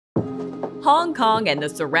Hong Kong and the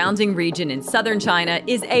surrounding region in southern China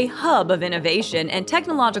is a hub of innovation and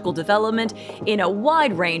technological development in a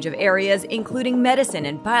wide range of areas, including medicine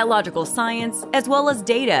and biological science, as well as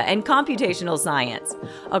data and computational science.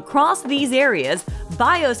 Across these areas,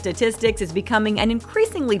 biostatistics is becoming an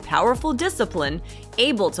increasingly powerful discipline,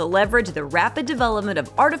 able to leverage the rapid development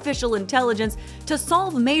of artificial intelligence to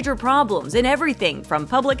solve major problems in everything from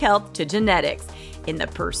public health to genetics, in the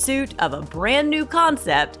pursuit of a brand new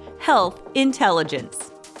concept, health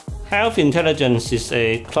intelligence. Health intelligence is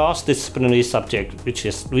a cross-disciplinary subject which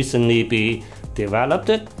has recently been developed.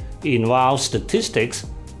 It involves statistics,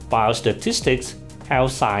 biostatistics,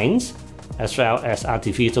 health science, as well as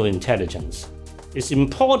artificial intelligence. It's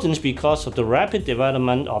important because of the rapid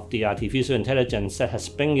development of the artificial intelligence that has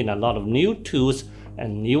brought in a lot of new tools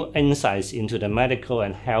and new insights into the medical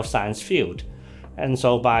and health science field. And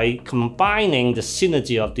so by combining the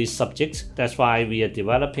synergy of these subjects, that's why we are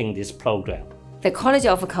developing this program. The College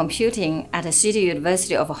of Computing at the City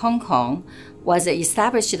University of Hong Kong was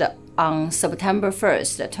established on September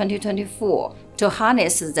 1st, 2024 to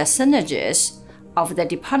harness the synergies of the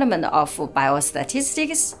Department of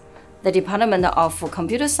Biostatistics, the Department of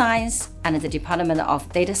Computer Science, and the Department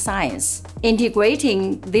of Data Science.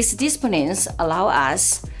 Integrating these disciplines allow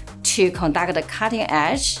us to conduct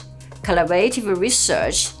cutting-edge, collaborative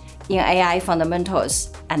research in AI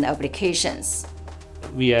fundamentals and applications.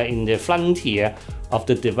 We are in the frontier of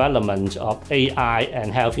the development of AI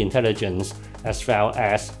and health intelligence as well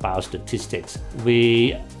as biostatistics.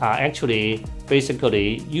 We are actually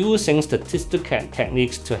basically using statistical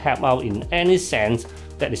techniques to help out in any sense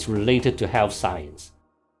that is related to health science.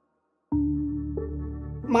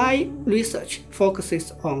 My research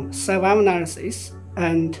focuses on survival analysis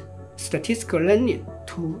and statistical learning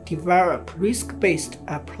to develop risk-based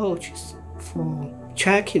approaches for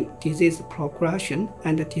tracking disease progression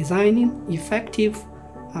and designing effective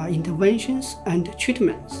interventions and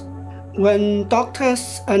treatments. When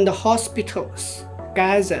doctors and hospitals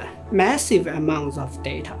gather massive amounts of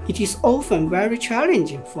data, it is often very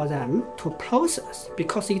challenging for them to process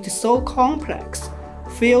because it is so complex,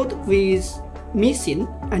 filled with missing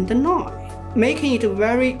and noise, making it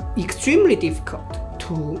extremely difficult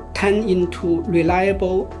to turn into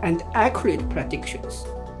reliable and accurate predictions.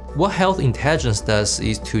 What health intelligence does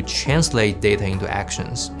is to translate data into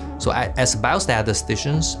actions. So as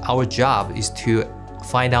biostatisticians, our job is to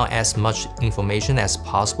find out as much information as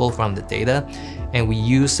possible from the data, and we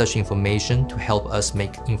use such information to help us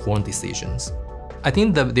make informed decisions. I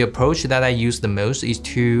think the approach that I use the most is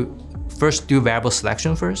to first do variable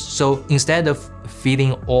selection first. So instead of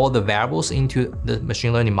feeding all the variables into the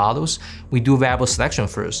machine learning models, we do variable selection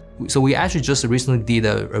first. So we actually just recently did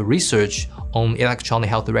a research on electronic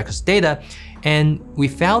health records data, and we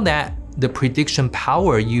found that the prediction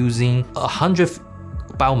power using 100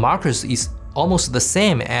 biomarkers is almost the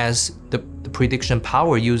same as the prediction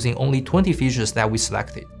power using only 20 features that we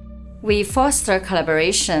selected. We foster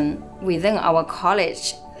collaboration within our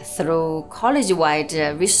college through college-wide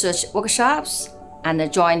research workshops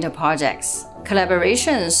and joint projects.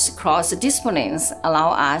 Collaborations across disciplines allow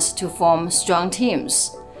us to form strong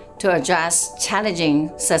teams to address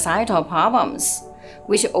challenging societal problems,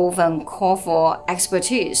 which often call for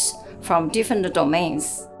expertise from different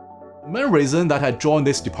domains. The main reason that I joined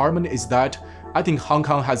this department is that I think Hong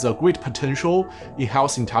Kong has a great potential in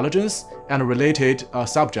health intelligence and related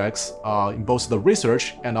subjects in both the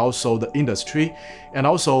research and also the industry. And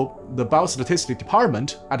also the biostatistics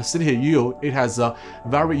department at City U, it has a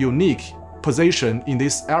very unique position in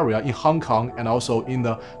this area in Hong Kong and also in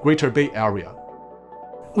the Greater Bay Area.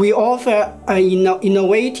 We offer an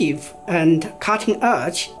innovative and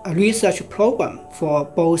cutting-edge research program for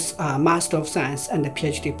both Master of Science and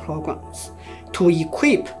PhD programs to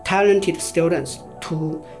equip talented students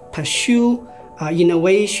to pursue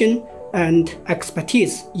innovation and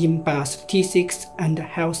expertise in biostatistics and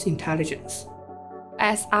health intelligence.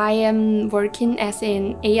 As I am working as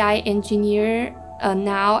an AI engineer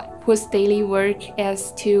now, whose daily work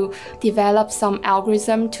is to develop some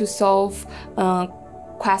algorithm to solve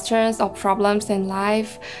questions or problems in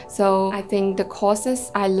life. So I think the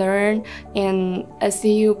courses I learned in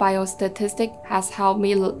CU Biostatistics has helped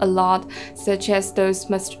me a lot, such as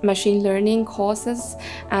those machine learning courses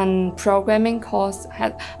and programming courses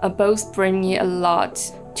both bring me a lot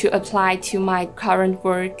to apply to my current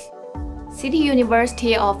work. City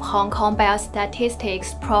University of Hong Kong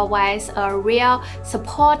Biostatistics provides a real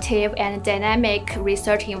supportive and dynamic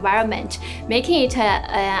research environment, making it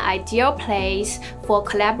an ideal place for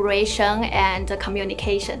collaboration and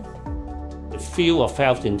communication. The field of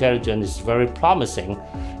health intelligence is very promising,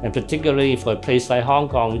 And particularly for a place like Hong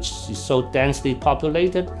Kong, which is so densely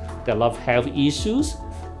populated, there are a lot of health issues,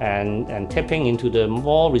 and tapping into the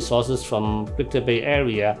more resources from Greater Bay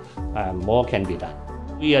Area, more can be done.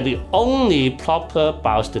 We are the only proper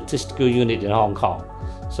biostatistical unit in Hong Kong.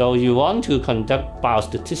 So you want to conduct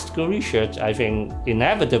biostatistical research, I think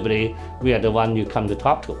inevitably we are the one you come to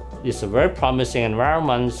talk to. It's a very promising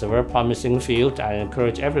environment, it's a very promising field. I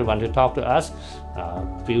encourage everyone to talk to us,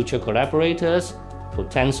 future collaborators,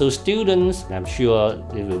 potential students. I'm sure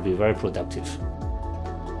it will be very productive.